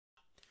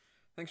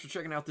Thanks for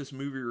checking out this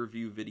movie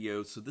review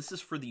video. So this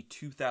is for the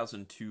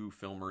 2002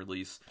 film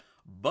release,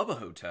 Bubba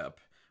Ho-Tep,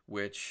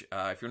 which,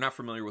 if you're not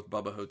familiar with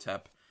Bubba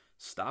Ho-Tep,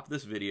 stop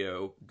this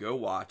video, go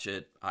watch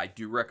it. I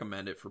do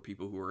recommend it for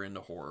people who are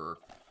into horror.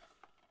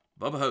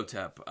 Bubba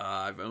Ho-Tep,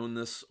 I've owned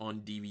this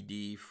on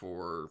DVD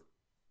for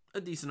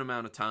a decent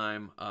amount of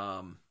time.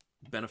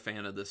 Been a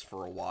fan of this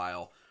for a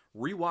while.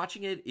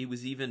 Rewatching it, it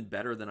was even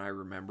better than I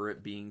remember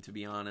it being, to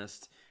be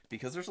honest,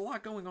 because there's a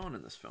lot going on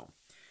in this film.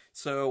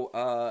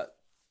 So,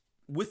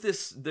 with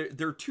this,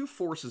 there are two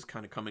forces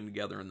kind of coming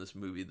together in this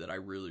movie that I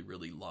really,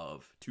 really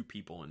love. Two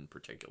people in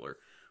particular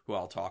who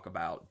I'll talk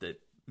about that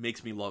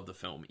makes me love the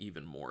film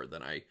even more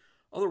than I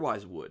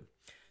otherwise would.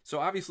 So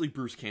obviously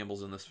Bruce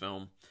Campbell's in this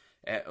film.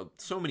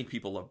 So many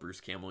people love Bruce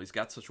Campbell. He's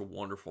got such a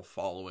wonderful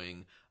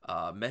following.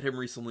 Met him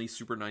recently,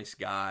 super nice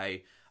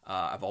guy.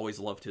 I've always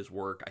loved his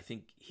work. I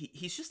think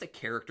he's just a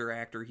character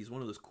actor. He's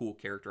one of those cool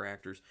character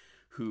actors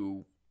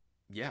who...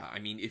 Yeah, I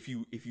mean, if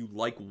you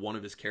like one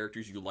of his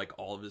characters, you like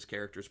all of his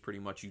characters pretty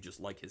much. You just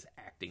like his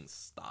acting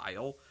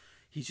style.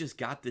 He's just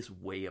got this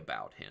way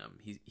about him.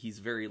 He's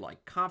very,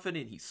 like,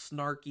 confident. He's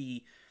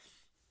snarky.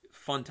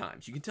 Fun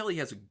times. You can tell he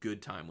has a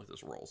good time with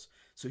his roles.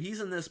 So he's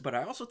in this, but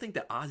I also think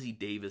that Ossie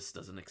Davis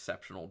does an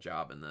exceptional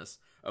job in this.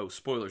 Oh,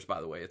 spoilers, by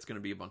the way. It's going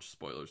to be a bunch of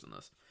spoilers in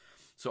this.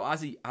 So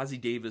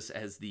Ossie Davis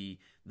as the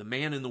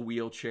man in the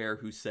wheelchair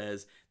who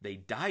says, "They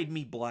dyed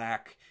me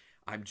black.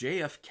 I'm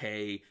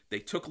JFK. They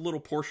took a little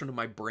portion of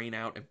my brain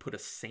out and put a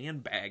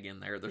sandbag in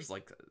there." There's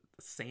like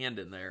sand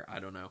in there. I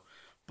don't know.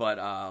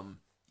 But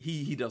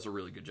he does a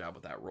really good job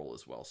with that role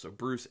as well. So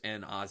Bruce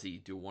and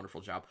Ozzy do a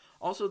wonderful job.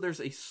 Also, there's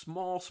a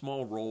small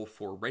role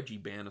for Reggie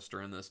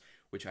Bannister in this,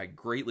 which I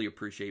greatly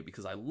appreciate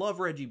because I love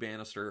Reggie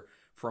Bannister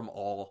from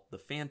all the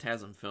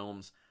Phantasm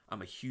films.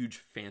 I'm a huge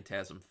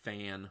Phantasm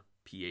fan,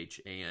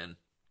 P-H-A-N.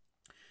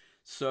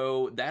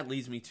 So that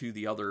leads me to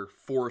the other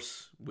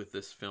force with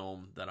this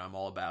film that I'm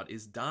all about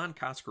is Don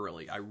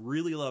Coscarelli. I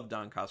really love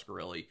Don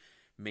Coscarelli,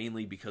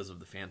 mainly because of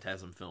the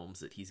Phantasm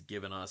films that he's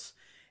given us.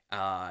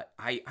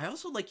 I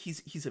also like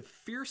he's a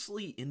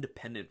fiercely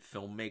independent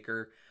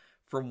filmmaker.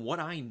 From what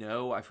I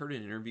know, I've heard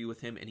an interview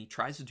with him, and he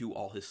tries to do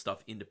all his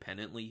stuff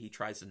independently. He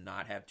tries to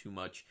not have too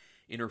much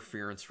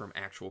interference from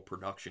actual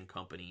production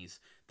companies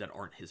that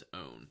aren't his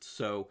own.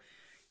 So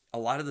a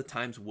lot of the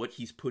times what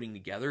he's putting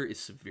together is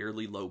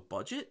severely low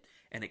budget,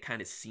 and it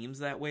kind of seems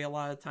that way a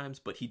lot of times,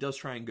 but he does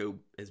try and go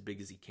as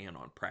big as he can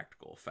on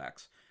practical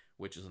effects,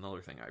 which is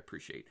another thing I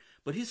appreciate.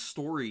 But his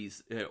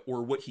stories,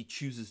 or what he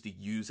chooses to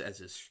use as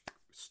his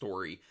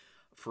story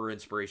for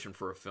inspiration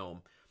for a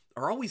film,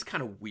 are always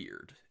kind of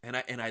weird, and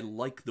I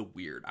like the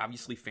weird.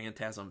 Obviously,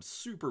 Phantasm,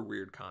 super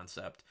weird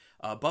concept.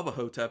 Bubba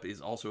Ho-Tep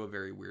is also a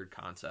very weird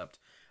concept.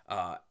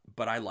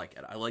 But I like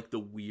it. I like the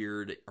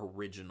weird,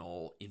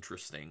 original,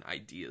 interesting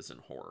ideas in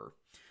horror.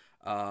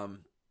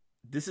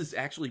 This is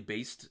actually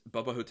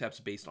Bubba Ho-Tep's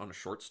based on a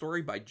short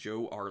story by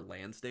Joe R.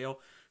 Lansdale,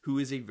 who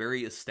is a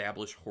very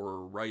established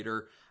horror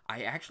writer.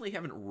 I actually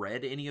haven't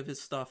read any of his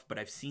stuff, but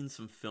I've seen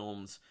some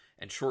films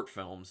and short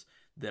films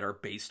that are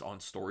based on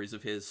stories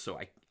of his, so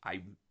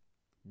I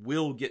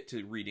will get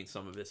to reading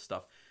some of his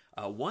stuff.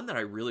 One that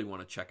I really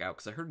want to check out,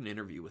 because I heard an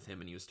interview with him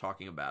and he was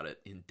talking about it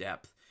in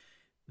depth,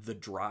 The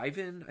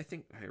Drive-In, I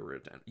think I wrote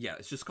it down. Yeah,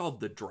 it's just called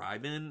The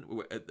Drive-In.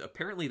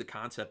 Apparently the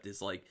concept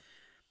is like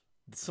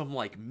some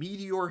like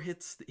meteor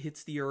hits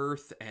the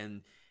earth,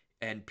 and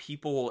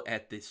people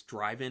at this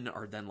drive-in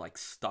are then like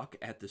stuck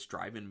at this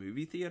drive-in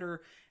movie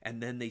theater,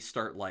 and then they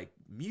start like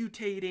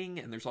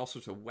mutating, and there's all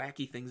sorts of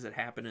wacky things that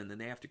happen, and then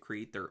they have to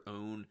create their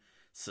own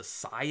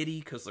society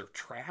because they're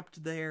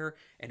trapped there,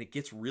 and it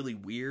gets really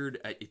weird.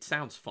 It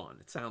sounds fun.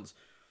 It sounds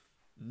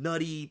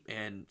nutty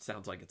and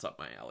sounds like it's up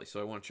my alley,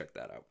 so I want to check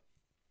that out.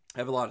 I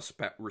have a lot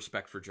of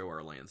respect for Joe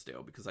R.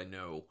 Lansdale because I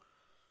know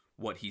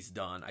what he's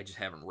done. I just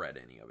haven't read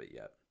any of it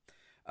yet.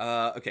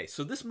 Okay,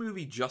 so this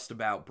movie just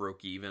about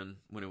broke even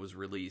when it was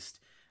released.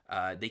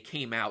 They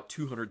came out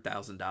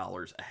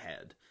 $200,000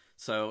 ahead.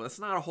 So that's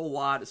not a whole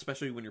lot,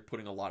 especially when you're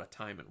putting a lot of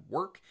time and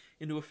work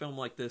into a film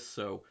like this.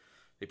 So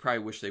they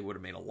probably wish they would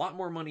have made a lot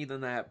more money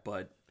than that.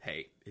 But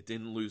hey, it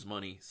didn't lose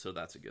money, so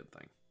that's a good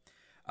thing.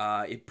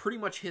 It pretty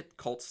much hit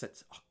cult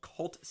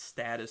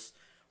status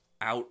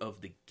out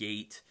of the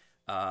gate.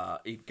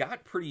 It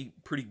got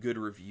pretty good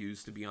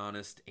reviews, to be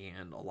honest,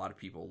 and a lot of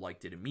people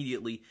liked it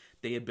immediately.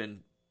 They had been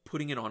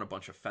putting it on a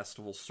bunch of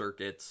festival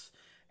circuits,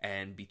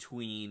 and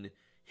between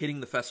hitting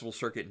the festival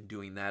circuit and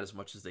doing that as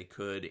much as they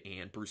could,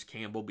 and Bruce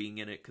Campbell being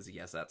in it because he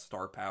has that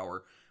star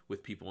power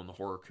with people in the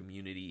horror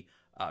community,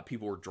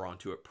 people were drawn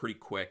to it pretty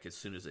quick as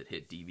soon as it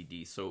hit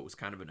DVD, so it was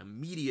kind of an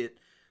immediate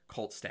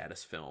cult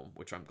status film,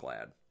 which I'm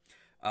glad.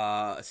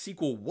 A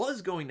sequel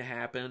was going to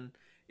happen.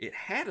 It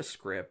had a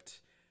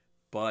script,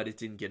 but it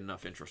didn't get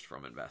enough interest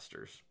from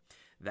investors.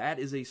 That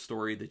is a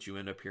story that you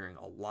end up hearing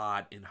a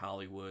lot in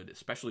Hollywood,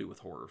 especially with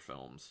horror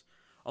films.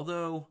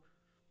 Although,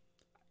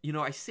 you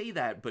know, I say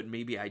that, but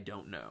maybe I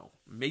don't know.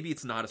 Maybe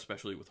it's not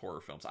especially with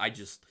horror films. I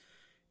just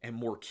am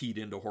more keyed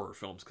into horror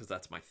films because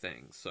that's my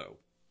thing. So,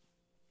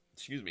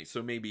 excuse me.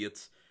 So maybe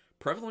it's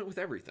prevalent with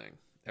everything.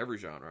 Every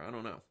genre, I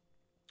don't know.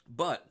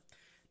 But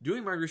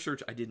doing my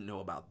research, I didn't know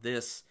about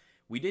this.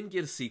 We didn't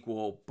get a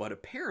sequel, but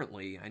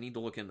apparently, I need to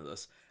look into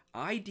this.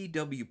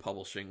 IDW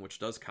Publishing, which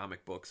does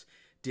comic books,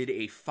 did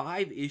a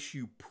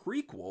 5-issue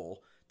prequel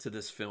to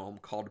this film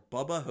called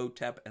Bubba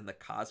Ho-Tep and the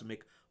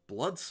Cosmic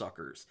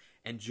Bloodsuckers.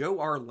 And Joe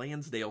R.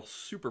 Lansdale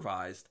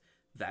supervised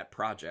that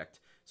project.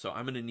 So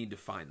I'm going to need to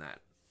find that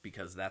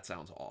because that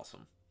sounds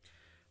awesome.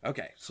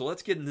 Okay, so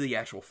let's get into the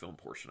actual film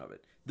portion of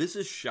it. This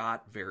is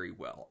shot very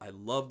well. I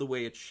love the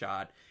way it's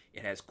shot.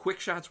 It has quick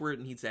shots where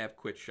it needs to have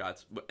quick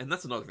shots. And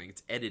that's another thing.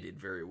 It's edited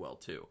very well,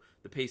 too.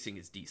 The pacing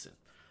is decent.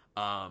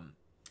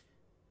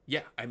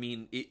 Yeah, I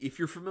mean, if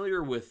you're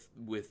familiar with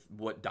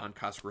what Don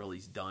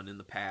Coscarelli's done in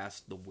the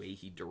past, the way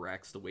he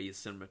directs, the way his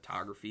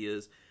cinematography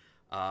is,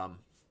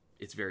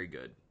 it's very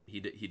good.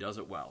 He does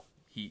it well.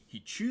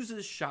 He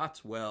chooses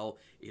shots well.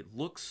 It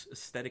looks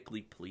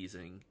aesthetically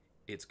pleasing.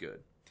 It's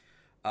good.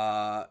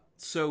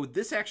 So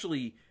this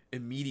actually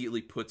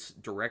immediately puts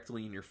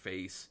directly in your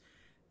face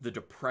the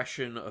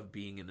depression of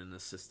being in an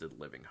assisted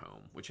living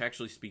home, which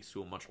actually speaks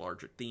to a much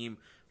larger theme,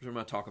 which I'm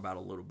going to talk about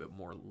a little bit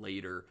more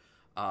later.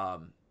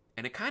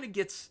 And it kind of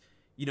gets,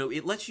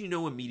 it lets you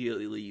know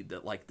immediately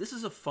that, like, this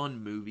is a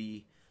fun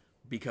movie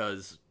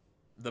because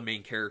the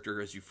main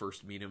character, as you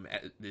first meet him,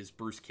 is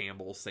Bruce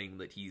Campbell, saying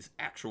that he's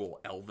actual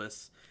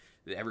Elvis.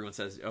 Everyone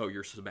says, "Oh,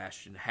 you're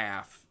Sebastian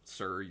Half,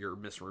 sir. You're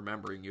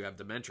misremembering. You have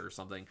dementia or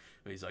something."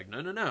 And he's like,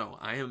 No.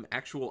 I am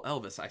actual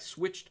Elvis. I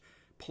switched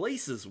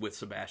places with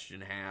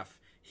Sebastian Half.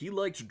 He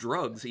liked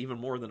drugs even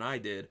more than I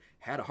did,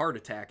 had a heart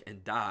attack,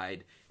 and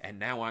died. And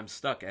now I'm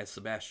stuck as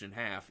Sebastian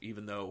Half,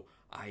 even though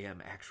I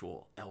am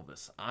actual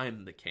Elvis.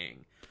 I'm the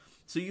king.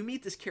 So you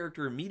meet this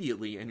character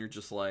immediately, and you're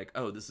just like,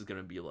 oh, this is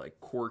going to be like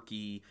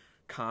quirky,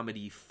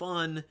 comedy,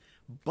 fun.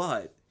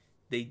 But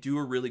they do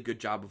a really good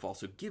job of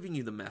also giving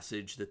you the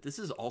message that this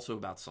is also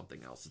about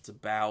something else. It's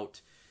about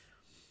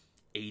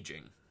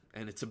aging,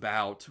 and it's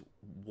about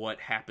what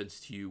happens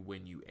to you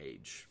when you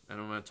age. And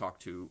I'm going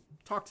to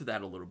talk to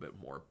that a little bit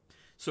more.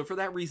 So for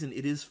that reason,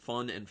 it is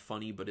fun and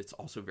funny, but it's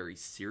also very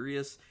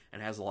serious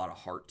and has a lot of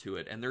heart to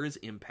it. And there is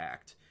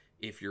impact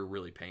if you're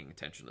really paying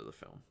attention to the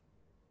film.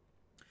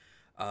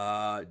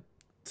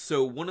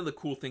 So one of the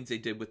cool things they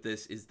did with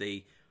this is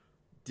they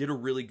did a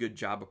really good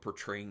job of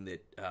portraying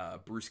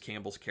that Bruce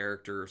Campbell's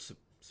character,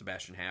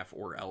 Sebastian Half,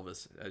 or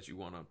Elvis,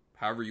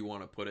 however you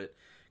want to put it,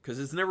 because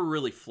it's never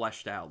really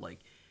fleshed out. Like,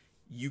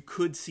 you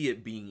could see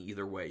it being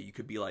either way. You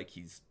could be like,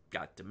 he's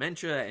got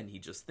dementia and he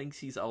just thinks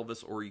he's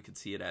Elvis, or you could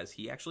see it as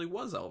he actually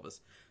was Elvis.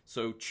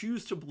 So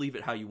choose to believe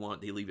it how you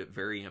want. They leave it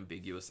very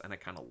ambiguous, and I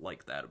kind of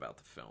like that about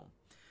the film.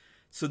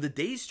 So the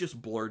days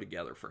just blur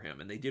together for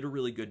him, and they did a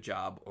really good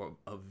job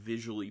of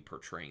visually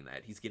portraying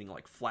that. He's getting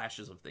like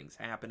flashes of things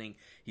happening.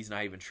 He's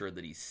not even sure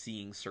that he's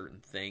seeing certain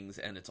things,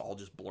 and it's all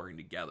just blurring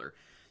together.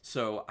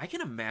 So I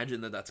can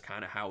imagine that that's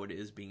kind of how it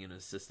is being in an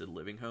assisted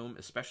living home,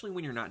 especially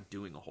when you're not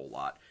doing a whole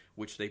lot,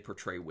 which they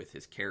portray with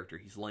his character.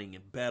 He's laying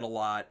in bed a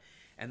lot,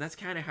 and that's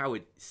kind of how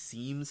it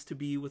seems to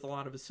be with a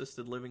lot of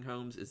assisted living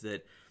homes, is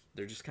that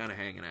they're just kind of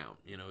hanging out.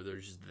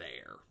 They're just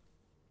there,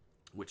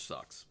 which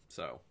sucks.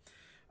 So,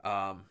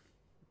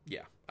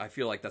 yeah, I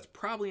feel like that's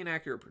probably an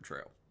accurate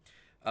portrayal.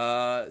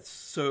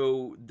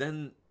 So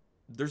then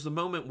there's a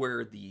moment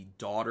where the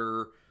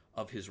daughter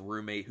of his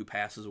roommate who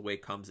passes away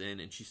comes in,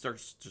 and she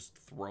starts just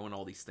throwing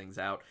all these things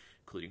out,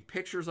 including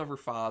pictures of her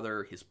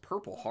father, his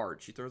purple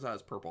heart. She throws out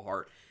his purple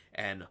heart,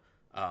 and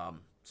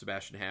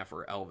Sebastian Half,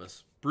 or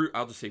Elvis,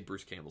 I'll just say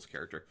Bruce Campbell's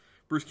character.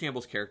 Bruce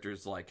Campbell's character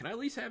is like, can I at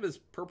least have his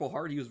purple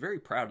heart? He was very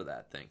proud of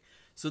that thing.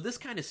 So this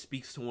kind of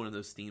speaks to one of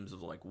those themes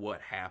of like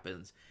what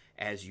happens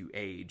as you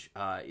age.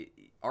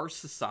 Our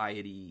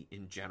society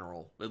in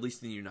general, at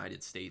least in the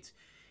United States,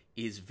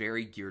 is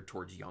very geared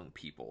towards young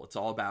people. It's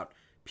all about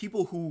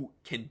people who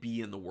can be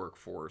in the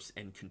workforce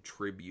and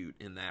contribute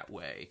in that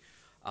way.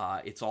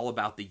 It's all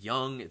about the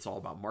young. It's all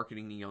about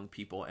marketing to young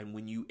people. And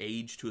when you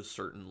age to a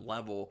certain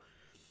level,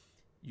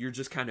 you're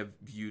just kind of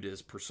viewed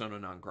as persona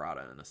non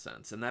grata in a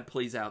sense. And that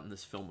plays out in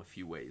this film a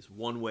few ways.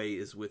 One way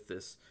is with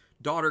this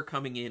daughter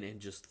coming in and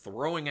just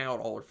throwing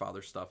out all her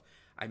father's stuff.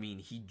 I mean,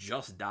 he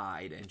just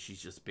died, and she's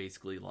just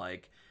basically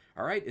like,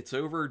 all right, it's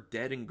over,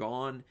 dead and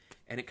gone.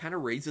 And it kind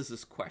of raises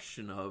this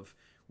question of,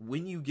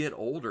 when you get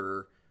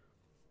older,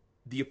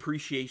 the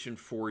appreciation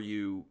for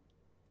you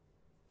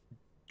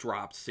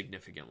drops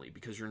significantly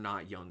because you're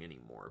not young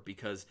anymore.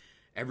 Because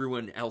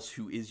everyone else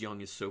who is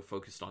young is so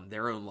focused on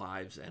their own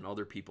lives and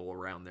other people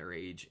around their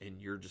age,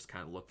 and you're just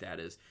kind of looked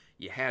at as,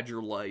 you had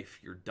your life,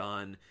 you're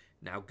done,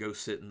 now go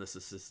sit in this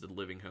assisted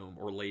living home,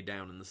 or lay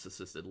down in this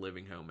assisted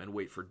living home and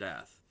wait for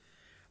death.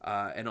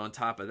 And on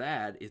top of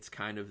that, it's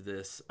kind of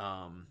this,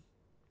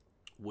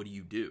 what do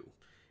you do?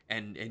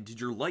 And did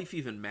your life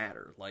even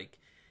matter? Like,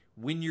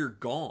 when you're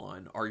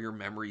gone, are your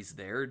memories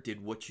there?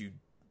 Did what you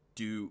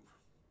did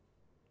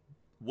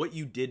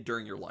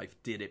during your life,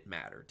 did it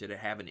matter? Did it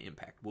have an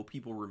impact? Will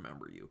people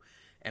remember you?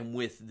 And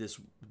with this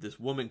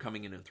woman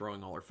coming in and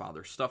throwing all her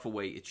father's stuff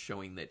away, it's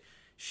showing that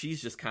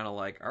she's just kind of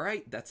like, all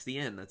right, that's the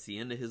end. That's the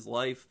end of his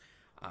life.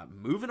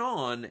 moving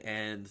on,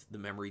 and the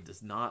memory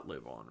does not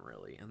live on,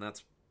 really. And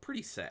that's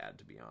pretty sad,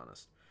 to be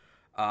honest.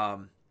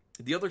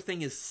 The other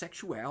thing is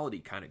sexuality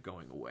kind of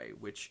going away,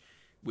 which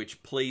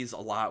plays a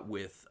lot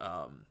with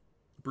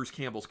Bruce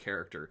Campbell's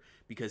character,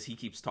 because he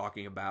keeps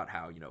talking about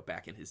how, you know,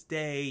 back in his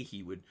day,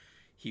 he would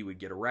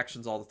get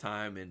erections all the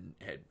time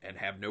and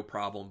have no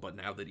problem, but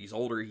now that he's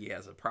older, he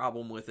has a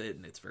problem with it,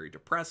 and it's very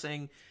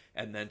depressing.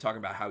 And then talking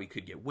about how he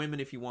could get women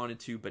if he wanted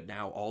to, but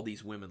now all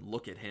these women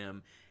look at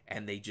him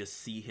and they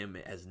just see him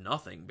as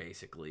nothing,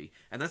 basically.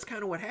 And that's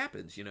kind of what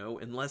happens, you know,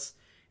 unless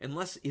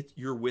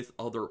you're with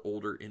other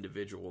older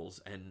individuals,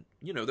 and,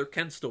 you know, there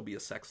can still be a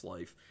sex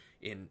life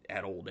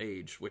at old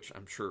age, which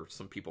I'm sure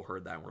some people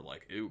heard that and were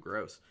like, ew,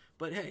 gross.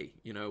 But hey,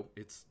 you know,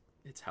 it's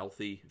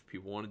healthy. If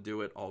people want to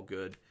do it, all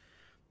good.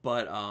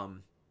 But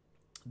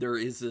there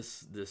is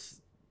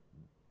this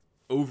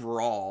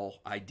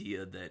overall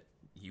idea that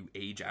you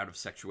age out of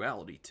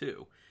sexuality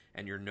too,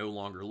 and you're no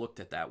longer looked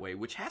at that way,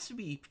 which has to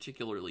be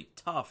particularly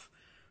tough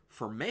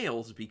for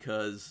males,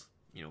 because,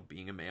 you know,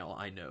 being a male,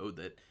 I know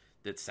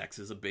that sex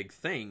is a big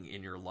thing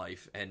in your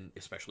life, and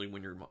especially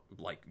when you're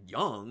like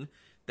young,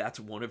 that's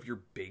one of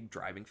your big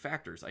driving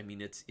factors. I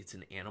mean, it's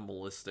an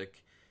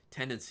animalistic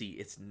tendency.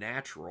 It's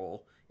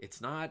natural.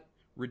 It's not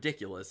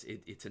ridiculous.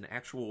 It's an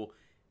actual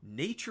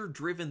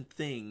nature-driven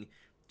thing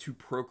to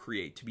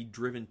procreate, to be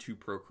driven to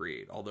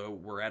procreate. Although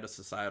we're at a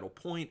societal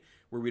point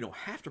where we don't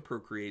have to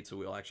procreate, so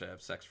we'll actually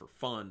have sex for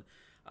fun.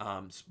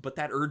 But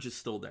that urge is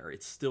still there.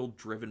 It's still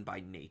driven by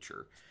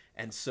nature.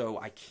 And so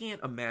I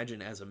can't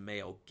imagine as a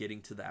male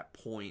getting to that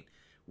point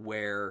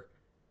where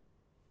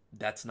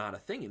that's not a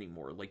thing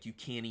anymore. Like, you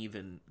can't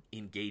even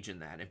engage in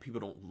that, and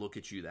people don't look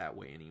at you that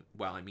way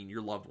well, I mean,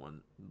 your loved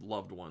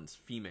ones,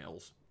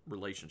 females,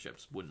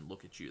 relationships wouldn't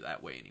look at you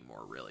that way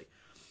anymore, really.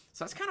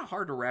 So that's kind of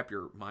hard to wrap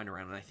your mind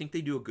around, and I think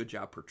they do a good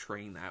job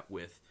portraying that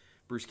with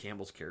Bruce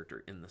Campbell's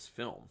character in this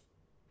film.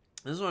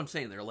 This is what I'm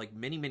saying. There are like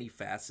many, many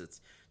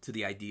facets to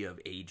the idea of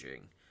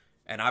aging.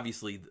 And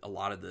obviously, a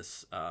lot of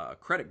this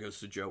credit goes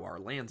to Joe R.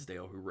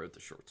 Lansdale, who wrote the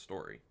short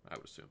story, I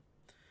would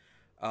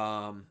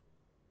assume.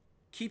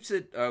 Keeps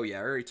it, oh yeah,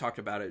 I already talked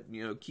about it,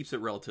 you know, keeps it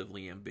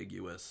relatively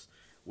ambiguous,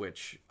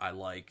 which I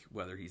like,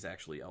 whether he's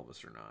actually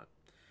Elvis or not.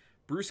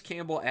 Bruce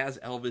Campbell as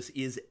Elvis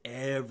is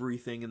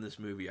everything in this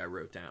movie, I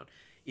wrote down.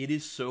 It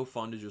is so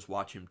fun to just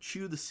watch him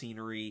chew the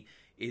scenery.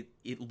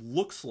 It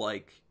looks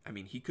like, I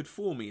mean, he could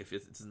fool me if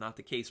it's not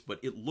the case, but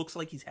it looks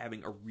like he's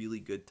having a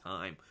really good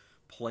time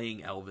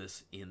playing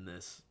Elvis in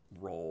this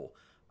role.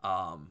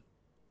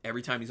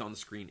 Every time he's on the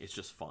screen, it's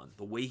just fun.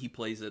 The way he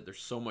plays it, there's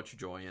so much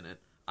joy in it.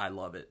 I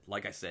love it.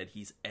 Like I said,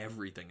 he's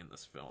everything in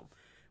this film.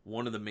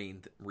 One of the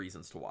main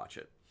reasons to watch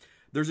it.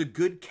 There's a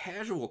good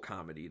casual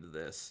comedy to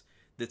this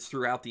that's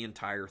throughout the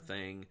entire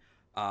thing.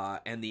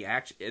 And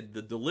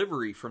the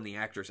delivery from the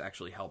actors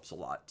actually helps a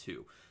lot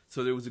too.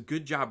 So there was a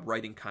good job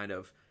writing kind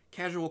of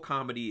casual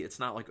comedy. It's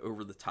not like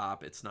over the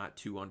top. It's not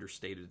too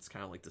understated. It's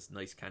kind of like this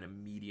nice kind of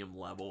medium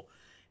level.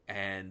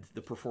 And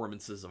the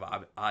performances of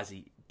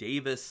Ozzie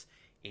Davis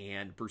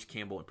and Bruce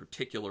Campbell in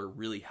particular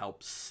really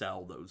help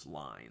sell those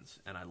lines.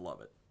 And I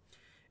love it.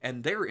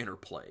 And their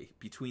interplay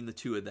between the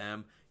two of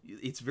them,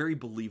 it's very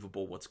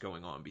believable what's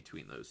going on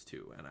between those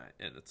two.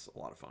 And it's a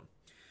lot of fun.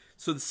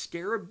 So the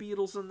scarab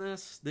beetles in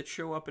this that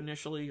show up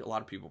initially, a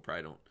lot of people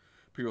probably don't.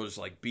 People are just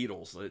like,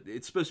 beetles.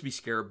 It's supposed to be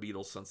scarab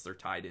beetles since they're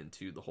tied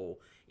into the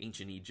whole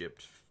ancient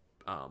Egypt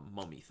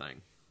mummy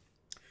thing.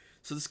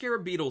 So the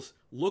scarab beetles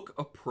look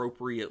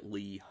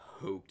appropriately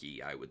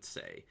hokey, I would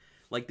say.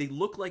 Like, they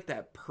look like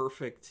that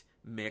perfect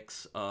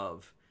mix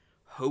of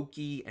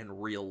hokey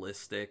and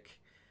realistic.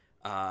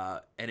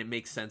 And it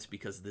makes sense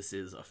because this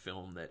is a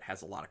film that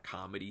has a lot of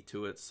comedy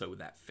to it, so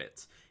that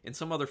fits. In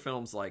some other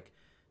films, like,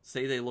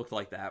 say they looked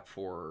like that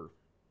for,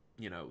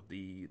 you know,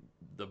 the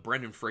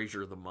Brendan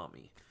Fraser The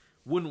Mummy.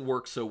 Wouldn't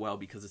work so well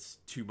because it's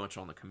too much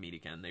on the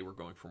comedic end. They were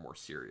going for more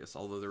serious,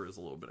 although there is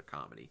a little bit of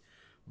comedy.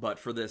 But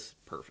for this,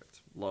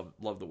 perfect.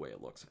 Love the way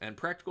it looks. And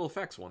practical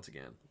effects, once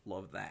again.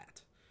 Love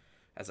that.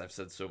 As I've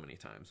said so many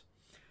times.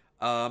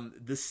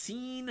 The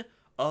scene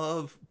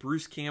of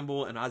Bruce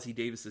Campbell and Ozzie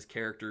Davis's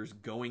characters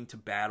going to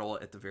battle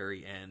at the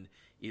very end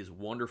is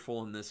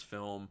wonderful in this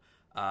film.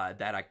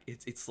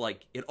 It's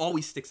like, it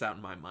always sticks out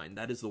in my mind.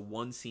 That is the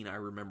one scene I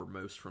remember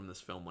most from this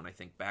film when I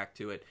think back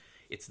to it.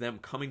 It's them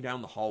coming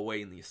down the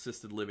hallway in the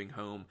assisted living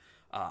home,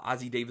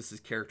 Ozzie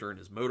Davis's character in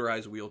his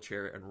motorized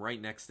wheelchair, and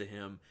right next to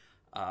him,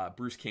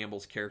 Bruce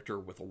Campbell's character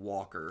with a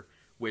walker,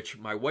 which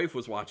my wife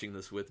was watching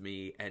this with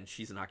me, and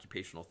she's an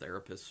occupational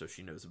therapist, so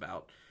she knows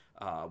about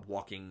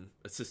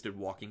assisted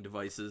walking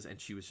devices, and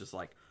she was just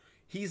like,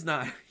 he's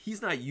not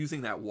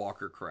using that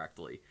walker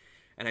correctly.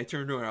 And I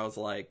turned to her and I was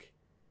like,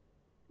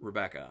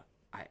 Rebecca,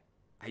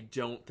 I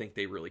don't think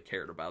they really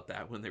cared about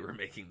that when they were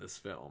making this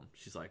film.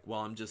 She's like,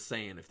 well, I'm just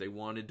saying, if they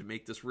wanted to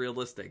make this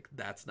realistic,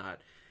 that's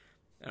not...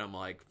 And I'm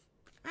like,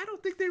 I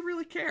don't think they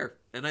really care.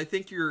 And I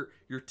think your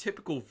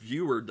typical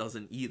viewer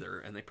doesn't either,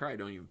 and they probably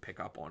don't even pick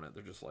up on it.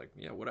 They're just like,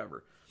 yeah,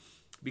 whatever.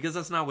 Because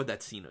that's not what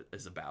that scene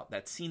is about.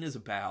 That scene is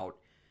about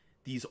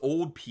these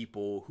old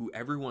people who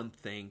everyone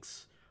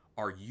thinks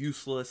are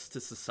useless to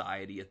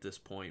society at this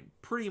point,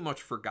 pretty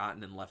much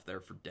forgotten and left there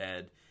for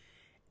dead.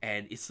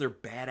 And it's their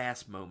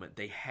badass moment.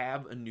 They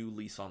have a new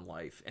lease on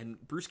life. And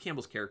Bruce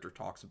Campbell's character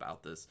talks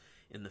about this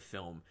in the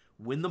film.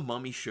 When the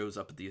mummy shows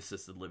up at the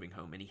assisted living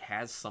home and he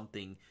has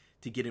something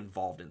to get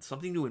involved in,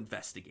 something to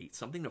investigate,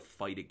 something to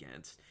fight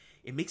against,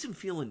 it makes him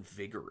feel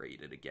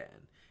invigorated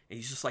again. And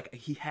he's just like,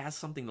 he has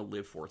something to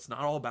live for. It's not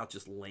all about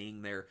just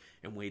laying there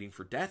and waiting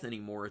for death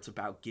anymore. It's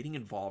about getting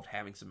involved,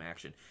 having some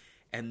action.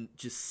 And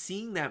just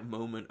seeing that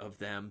moment of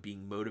them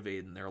being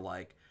motivated, and they're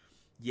like,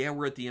 yeah,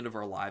 we're at the end of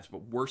our lives,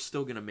 but we're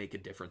still going to make a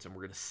difference, and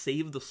we're going to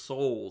save the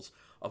souls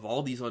of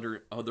all these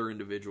other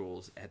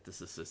individuals at this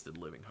assisted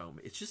living home.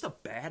 It's just a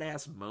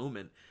badass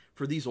moment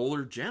for these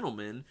older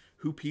gentlemen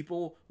who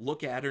people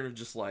look at and are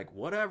just like,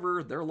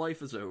 whatever, their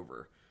life is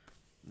over.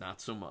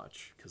 Not so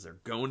much, because they're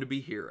going to be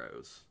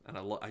heroes. And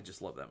I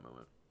just love that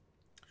moment.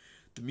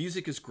 The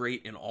music is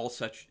great in all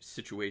such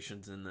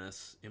situations in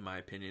this, in my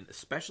opinion,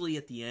 especially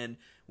at the end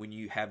when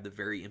you have the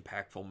very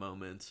impactful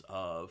moments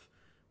of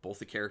both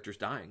the characters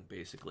dying,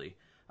 basically.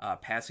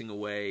 Passing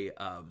away,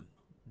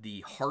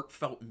 the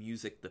heartfelt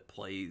music that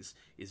plays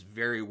is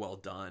very well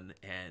done,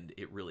 and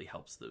it really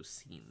helps those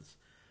scenes.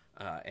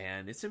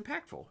 And it's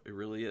impactful. It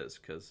really is,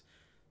 because,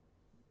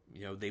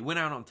 you know, they went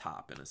out on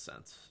top, in a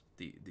sense,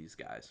 these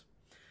guys.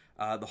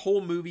 The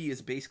whole movie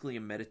is basically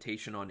a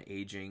meditation on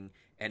aging,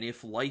 and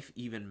if life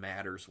even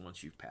matters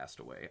once you've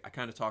passed away. I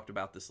kind of talked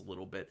about this a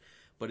little bit,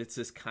 but it's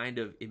this kind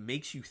of, it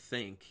makes you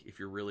think, if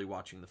you're really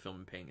watching the film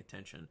and paying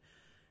attention,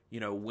 you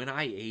know, when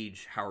I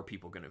age, how are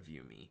people going to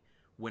view me?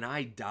 When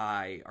I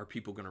die, are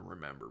people going to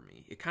remember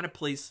me? It kind of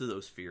plays to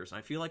those fears, and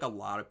I feel like a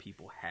lot of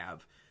people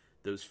have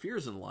those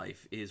fears in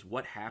life, is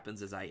what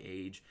happens as I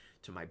age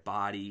to my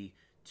body,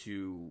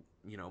 to,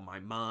 you know, my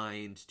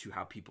mind, to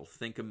how people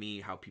think of me,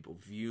 how people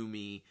view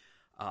me,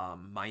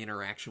 my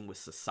interaction with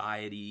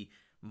society,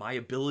 my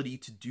ability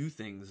to do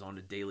things on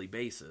a daily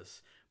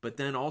basis. But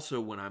then also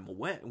when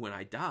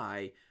I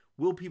die,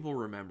 will people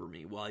remember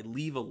me? Will I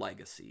leave a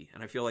legacy?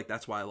 And I feel like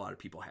that's why a lot of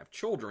people have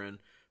children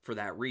for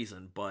that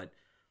reason, but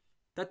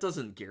that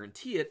doesn't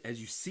guarantee it, as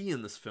you see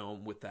in this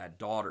film with that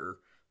daughter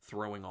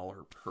throwing all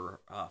her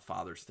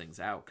father's things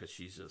out because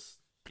she's just,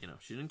 you know,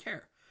 she didn't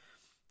care.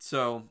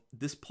 So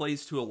this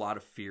plays to a lot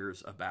of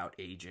fears about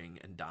aging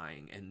and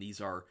dying, and these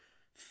are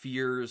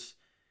fears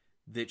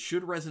that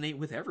should resonate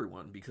with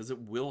everyone because it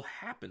will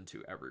happen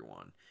to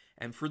everyone.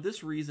 And for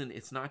this reason,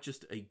 it's not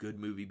just a good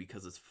movie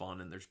because it's fun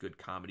and there's good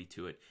comedy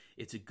to it.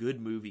 It's a good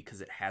movie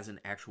because it has an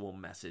actual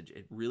message.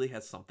 It really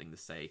has something to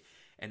say,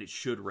 and it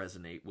should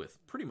resonate with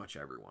pretty much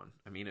everyone.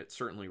 I mean, it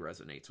certainly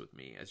resonates with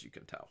me, as you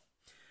can tell.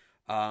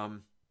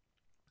 And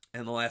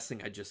the last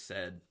thing I just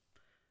said,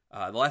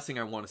 the last thing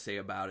I want to say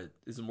about it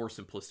is a more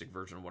simplistic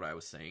version of what I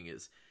was saying,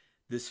 is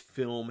this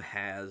film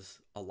has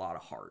a lot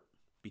of heart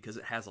because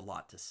it has a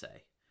lot to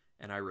say,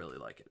 and I really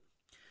like it.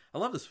 I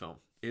love this film.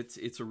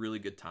 It's a really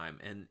good time,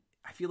 and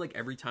I feel like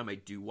every time I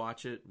do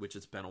watch it, which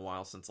it's been a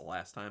while since the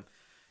last time,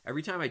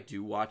 every time I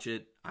do watch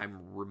it,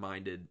 I'm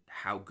reminded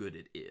how good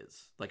it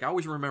is. Like, I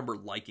always remember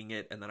liking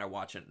it, and then I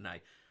watch it, and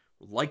I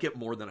like it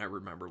more than I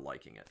remember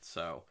liking it.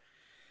 So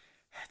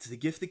it's the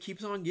gift that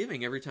keeps on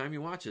giving every time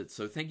you watch it.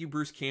 So thank you,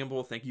 Bruce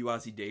Campbell. Thank you,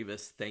 Ozzie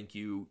Davis. Thank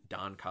you,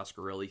 Don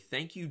Coscarelli.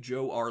 Thank you,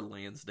 Joe R.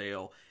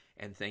 Lansdale.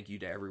 And thank you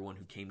to everyone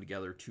who came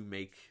together to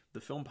make the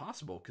film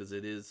possible, because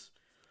it is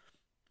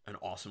an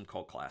awesome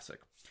cult classic.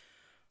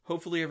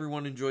 Hopefully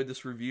everyone enjoyed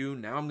this review.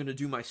 Now I'm going to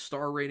do my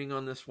star rating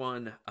on this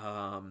one.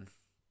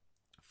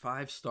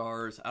 5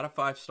 stars out of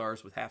 5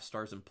 stars with half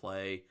stars in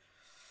play.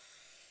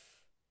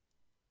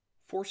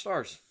 4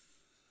 stars.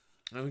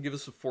 I'm going to give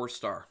this a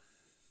 4-star.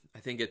 I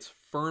think it's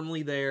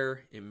firmly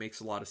there. It makes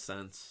a lot of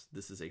sense.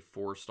 This is a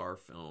 4-star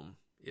film.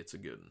 It's a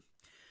good one.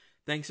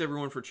 Thanks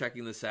everyone for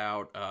checking this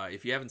out.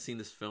 If you haven't seen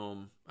this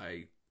film,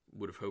 I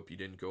would have hoped you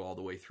didn't go all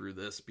the way through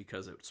this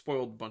because it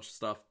spoiled a bunch of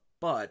stuff.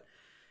 But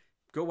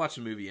go watch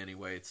the movie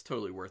anyway. It's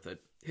totally worth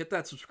it. Hit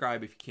that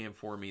subscribe if you can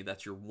for me.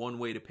 That's your one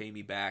way to pay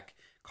me back.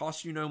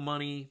 Costs you no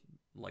money,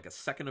 like a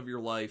second of your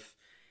life,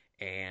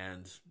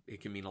 and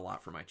it can mean a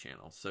lot for my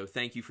channel. So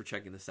thank you for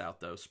checking this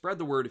out, though. Spread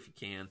the word if you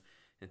can.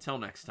 Until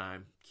next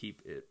time,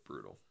 keep it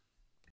brutal.